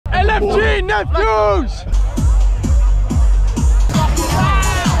LFG nephews!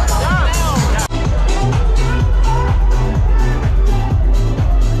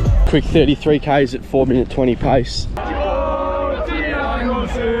 Quick 33Ks at 4:20 pace.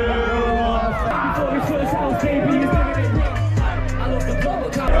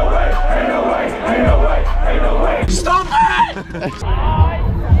 Stop it!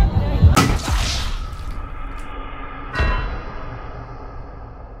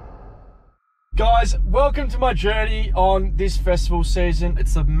 Guys, welcome to my journey on this festival season.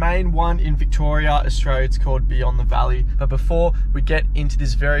 It's the main one in Victoria, Australia. It's called Beyond the Valley. But before we get into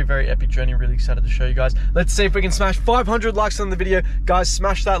this very, very epic journey, really excited to show you guys. Let's see if we can smash 500 likes on the video. Guys,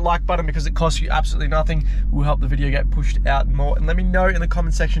 smash that like button because it costs you absolutely nothing. It will help the video get pushed out more. And let me know in the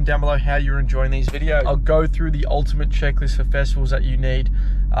comment section down below how you're enjoying these videos. I'll go through the ultimate checklist for festivals that you need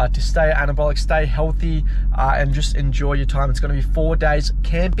to stay anabolic, stay healthy, and just enjoy your time. It's going to be 4 days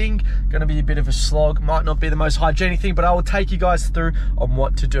camping. Going to be a bit of a slog. Might not be the most hygienic thing, but I will take you guys through on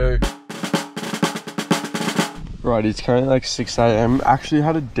what to do. Right, it's currently like 6 AM. Actually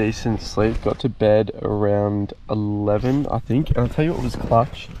had a decent sleep. Got to bed around 11, I think. And I'll tell you what was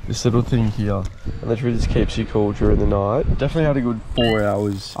clutch. This little thing here. It literally just keeps you cool during the night. Definitely had a good 4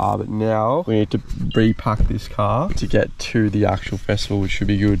 hours. But now we need to repack this car to get to the actual festival, which should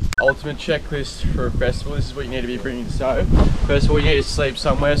be good. Ultimate checklist for a festival. This is what you need to be bringing. So, first of all, you need to sleep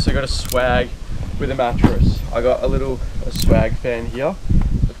somewhere. So I got a swag with a mattress. I got a swag fan here.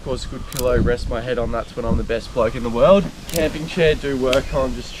 Of course, a good pillow, rest my head on. That's when I'm the best bloke in the world. Camping chair, do work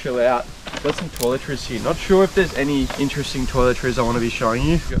on, just chill out. Got some toiletries here. Not sure if there's any interesting toiletries I want to be showing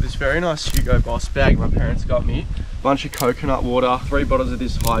you. Got this very nice Hugo Boss bag my parents got me. Bunch of coconut water, 3 bottles of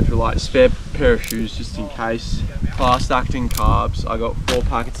this Hydrolyte, spare pair of shoes just in case. Fast acting carbs. I got 4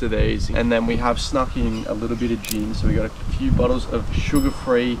 packets of these. And then we have snuck in a little bit of gin. So we got a few bottles of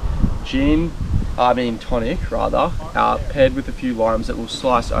sugar-free gin. Tonic rather, paired with a few limes that will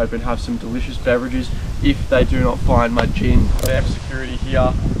slice open, have some delicious beverages if they do not find my gin. Fam security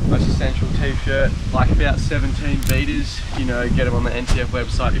here, most essential t-shirt, like about 17 beaters, you know, get them on the NTF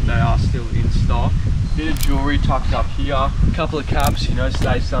website if they are still in stock. Bit of jewelry tucked up here, a couple of caps, you know,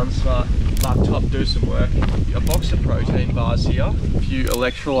 stay sun smart, laptop, do some work, a box of protein bars here, a few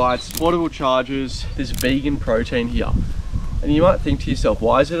electrolytes, portable chargers, there's vegan protein here. And you might think to yourself,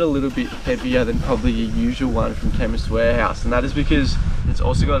 why is it a little bit heavier than probably your usual one from Chemist Warehouse? And that is because it's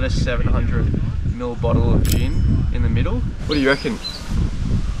also got a 700ml bottle of gin in the middle. What do you reckon?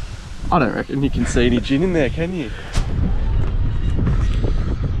 I don't reckon you can see any gin in there, can you?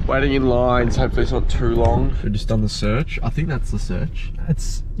 Waiting in lines, hopefully it's not too long. We've just done the search. I think that's the search.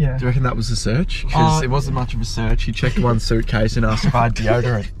 Yeah. Do you reckon that was the search? Because it wasn't much of a search. He checked one suitcase and asked if I had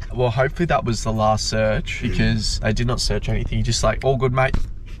deodorant. Well, hopefully that was the last search because they did not search anything. Just like, all good, mate.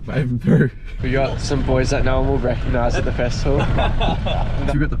 Waving through. We got some boys that no one will recognise at the festival. So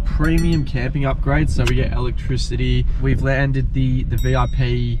we've got the premium camping upgrade. So we get electricity. We've landed the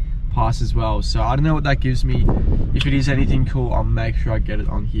VIP pass as well. So I don't know what that gives me. If it is anything cool, I'll make sure I get it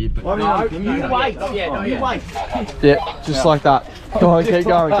on here. But no, you wait. Yeah, no, you wait. Yeah, just like that. Go on, keep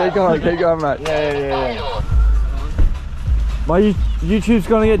going, mate. Yeah. My YouTube's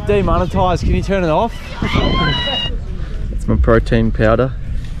gonna get demonetized. Can you turn it off? It's my protein powder.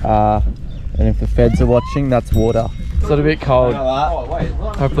 And if the feds are watching, that's water. It's a little bit cold.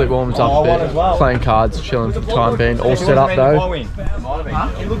 Hopefully it warms up a bit. Playing cards, chilling for the time being. All set up though.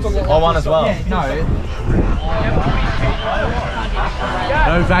 I won as well.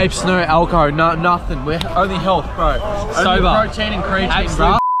 No vapes, no alcohol, no nothing. We're only health, bro. Sober. Only protein and creatine,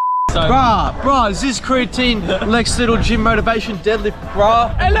 bro. Bruh, is this creatine Lex Little gym motivation deadlift,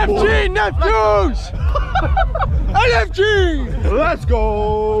 bruh? LFG nephews! LFG! Let's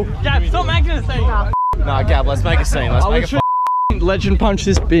go! Gab, stop making a scene. Nah, Gab, let's make a scene. Let's make a legend punch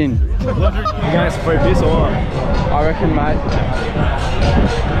this bin. You gonna get some free piss or what? I reckon, mate.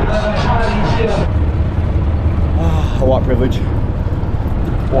 A white privilege.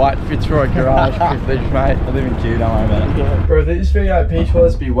 White Fitzroy garage privilege, mate. I live in Kew, don't worry about it. Yeah. Bro, these VIP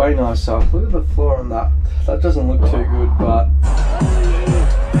toilets be way nicer. Look at the floor on that. That doesn't look too good, but...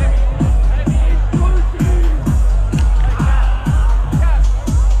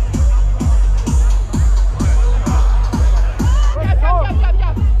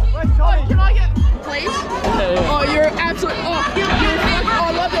 Can I get, please? Oh, you're absolute. Oh,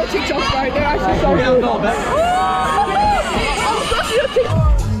 I love your TikToks, bro. They're actually so good.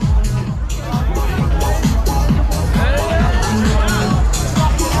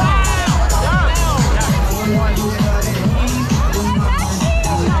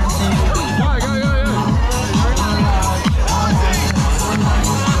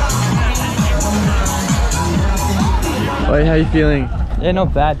 Wait, how you feeling? Yeah,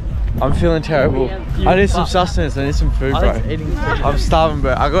 not bad. I'm feeling terrible. I need some sustenance. I need some food, bro. I'm starving,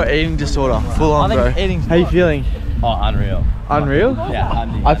 bro. I got eating disorder. Full on, bro. How you feeling? Oh, unreal. Unreal? Yeah,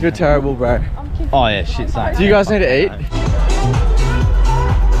 unreal. I feel terrible, bro. Oh yeah, shit, same. Do you guys need to eat?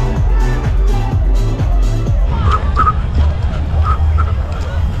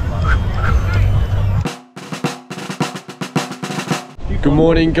 Good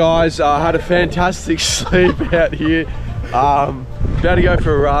morning, guys. I had a fantastic sleep out here. About to go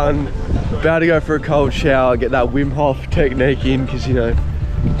for a run, about to go for a cold shower, get that Wim Hof technique in, because you know,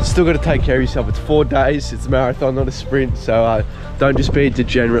 still got to take care of yourself. It's 4 days, it's a marathon, not a sprint, so don't just be a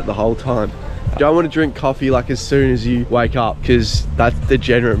degenerate the whole time. You don't want to drink coffee like as soon as you wake up, because that's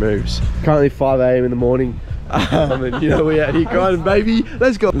degenerate moves. Currently 5 AM in the morning. And you know, we're out here grinding, baby.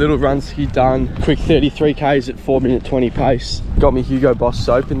 Let's go. Little run ski done. Quick 33Ks at 4:20 pace. Got me Hugo Boss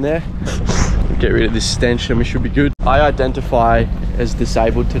soap in there. Get rid of this stench and we should be good. I identify as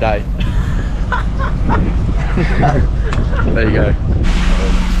disabled today. There you go.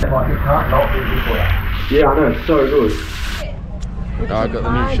 Yeah, I know, it's so good. I got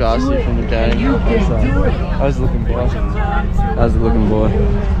the new chassis from the game. How's it looking, boy? How's it looking, boy?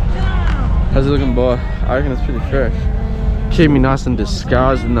 How's it looking, boy? I reckon it's pretty fresh. Keep me nice and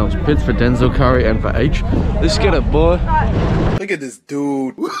disguised in those pits for Denzel Curry and for H. Let's get it, boy. Look at this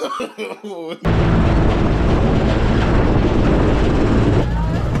dude. What's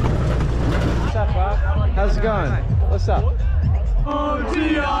up, bro? How's it going? What's up? Oh,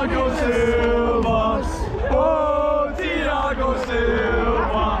 Thiago Silva. Oh, Thiago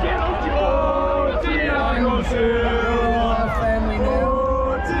Silva. Oh, Thiago Silva. Family now.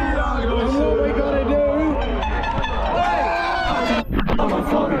 Oh, Thiago Silva. What we gotta do? I'm a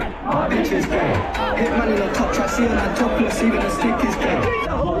phone. My bitch is gay. Hit money on top, try seeing that topless, even a stick is gay.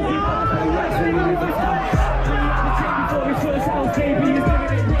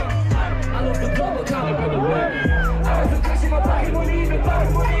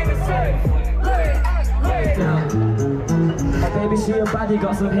 Baby, she a baddie,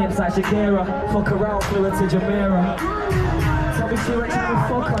 got some hips like Shakira. Fuck around, flew into Jamaica. Tell me she went trying to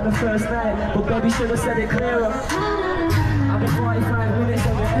fuck on the first night, but baby should have said it clearer. I've been 45 minutes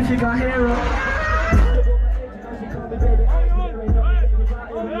on the if you got hero.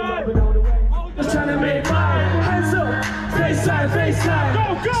 Just trying to make mine. Hands up, FaceTime, FaceTime.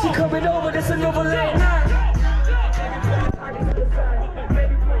 She coming over, this another late night.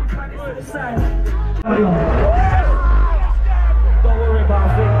 Baby, put your panties to the side. Don't worry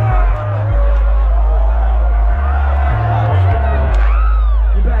about it.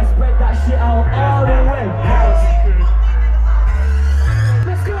 You better spread that shit out all the way.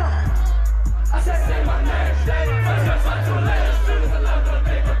 Let's go. I said say my name.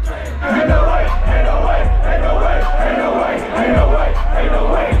 Ain't no way, ain't no way, ain't no way, ain't no way, ain't no way, ain't no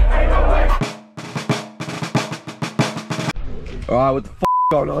way, ain't no way. Alright, what the f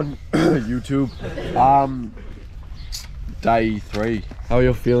going on, YouTube? Day 3. How are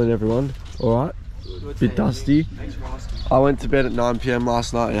you feeling, everyone? Alright? Bit dusty. I went to bed at 9 PM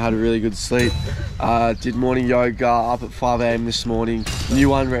last night and had a really good sleep. Did morning yoga up at 5 AM this morning. New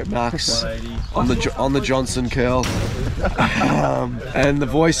 1 rep max on the Johnson curl. And the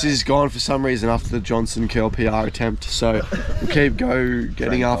voice is gone for some reason after the Johnson curl PR attempt. So we'll keep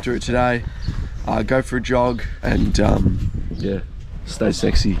getting after it today. Go for a jog and yeah. Stay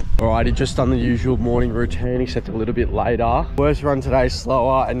sexy. Alrighty, just done the usual morning routine, except a little bit later. Worst run today,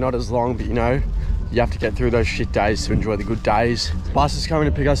 slower and not as long, but you know, you have to get through those shit days to enjoy the good days. Bus is coming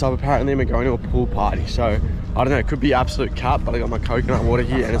to pick us up apparently, and we're going to a pool party. So, I don't know, it could be absolute cap, but I got my coconut water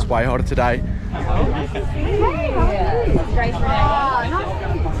here and it's way hotter today.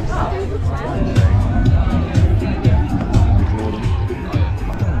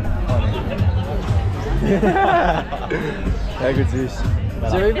 How good's this?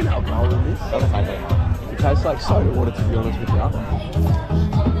 Is there even alcohol in this? It tastes like soda water, to be honest with you.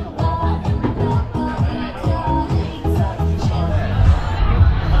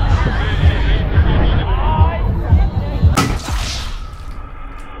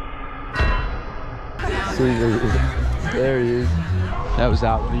 There he is. That was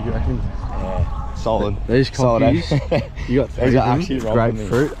out. What do you reckon? Yeah, solid. These coffees, you got 3 These are of actually them. wrong with me.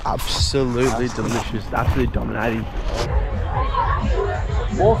 Grapefruit, absolutely delicious. Absolutely dominating.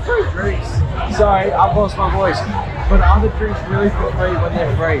 More free drinks. Sorry, I've lost my voice. But the other drinks really feel free when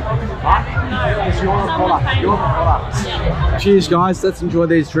they're free. Right? Because you're the product. You're the product. Cheers, guys. Let's enjoy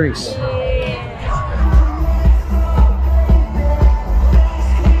these drinks.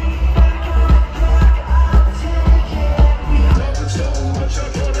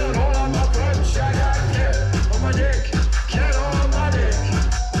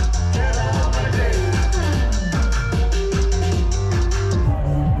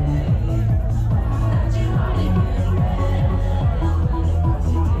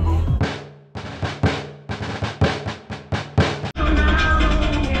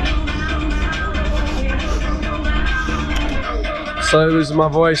 slowly losing my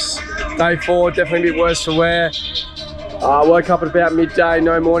voice. Day 4, definitely a bit worse for wear. Woke up at about midday,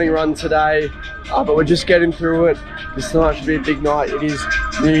 no morning run today, but we're just getting through it. This night should be a big night. It is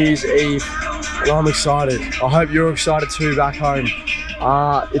New Year's Eve, and I'm excited. I hope you're excited too back home.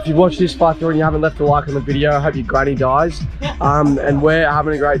 If you watched this far through and you haven't left a like on the video, I hope your granny dies. And we're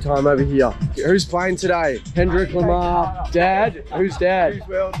having a great time over here. Who's playing today? Kendrick Lamar, Dad? Who's Dad? Juice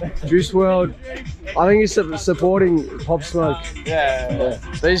WRLD. Juice WRLD. I think he's supporting Pop Smoke. Yeah.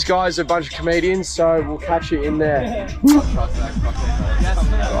 These guys are a bunch of comedians, so we'll catch you in there.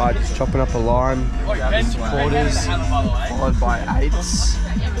 Alright, just chopping up a lime. Quarters, followed by 8s.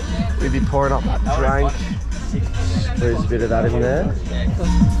 We'll be pouring up that drink. There's a bit of that in there.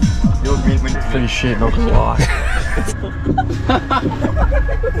 Pretty shit, not gonna lie.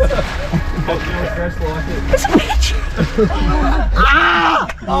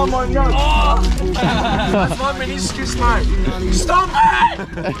 Oh my god! That's my meniscus, mate. Stop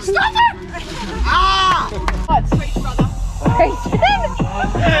it! Stop it! What?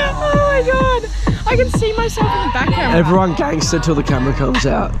 Oh my god! I can see myself in the background. Everyone gangster till the camera comes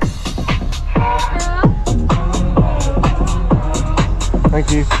out. Thank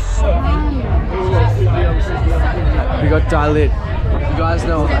you. We got Dilit. You guys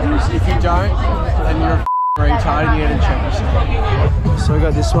know what that is. If you don't, then you're a retard and you're gonna check yourself. So we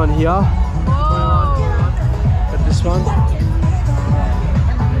got this one here. Got this one.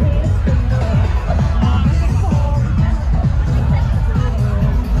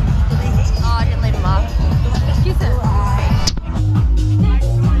 Oh, I didn't leave him up. Excuse me.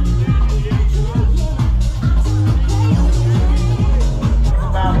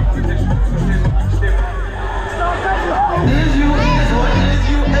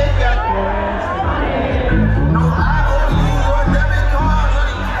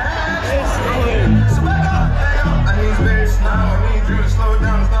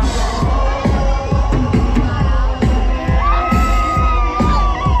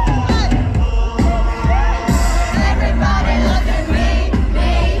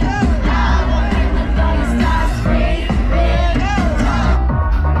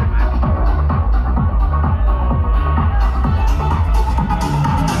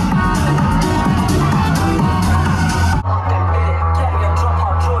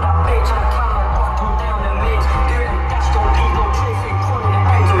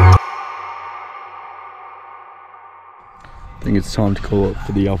 I think it's time to call it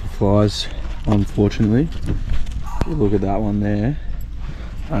for the alpha flies, unfortunately. If you look at that one there,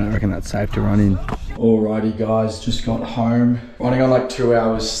 I don't reckon that's safe to run in. Alrighty guys, just got home. Running on like 2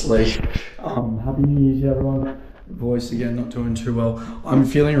 hours sleep. Happy New Year to everyone. Voice again, not doing too well. I'm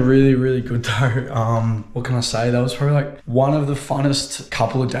feeling really good though. What can I say? That was probably like one of the funnest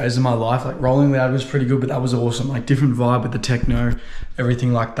couple of days of my life. Like Rolling Loud was pretty good, but that was awesome. Like different vibe with the techno,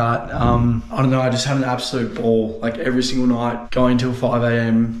 everything like that. I don't know, I just had an absolute ball. Like every single night, going till 5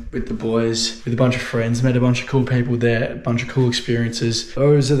 AM with the boys, with a bunch of friends, met a bunch of cool people there, a bunch of cool experiences.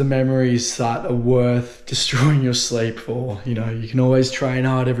 Those are the memories that are worth destroying your sleep for. You know, you can always train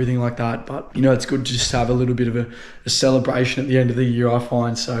hard, everything like that, but you know, it's good to just have a little bit of a celebration at the end of the year, I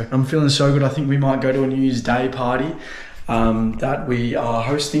find. So I'm feeling so good. I think we might go to a New Year's Day party that we are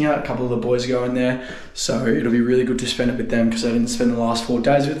hosting at. A couple of the boys are going there, so it'll be really good to spend it with them because I didn't spend the last 4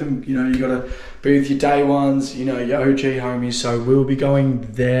 days with them. You know, you gotta be with your day ones, you know, your OG homies. So we'll be going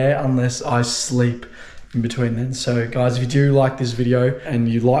there unless I sleep in between then. So guys, if you do like this video and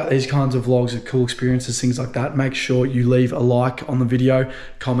you like these kinds of vlogs of cool experiences, things like that, make sure you leave a like on the video,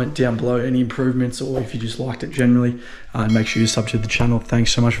 comment down below any improvements or if you just liked it generally, and make sure you sub to the channel.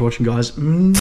 Thanks so much for watching, guys.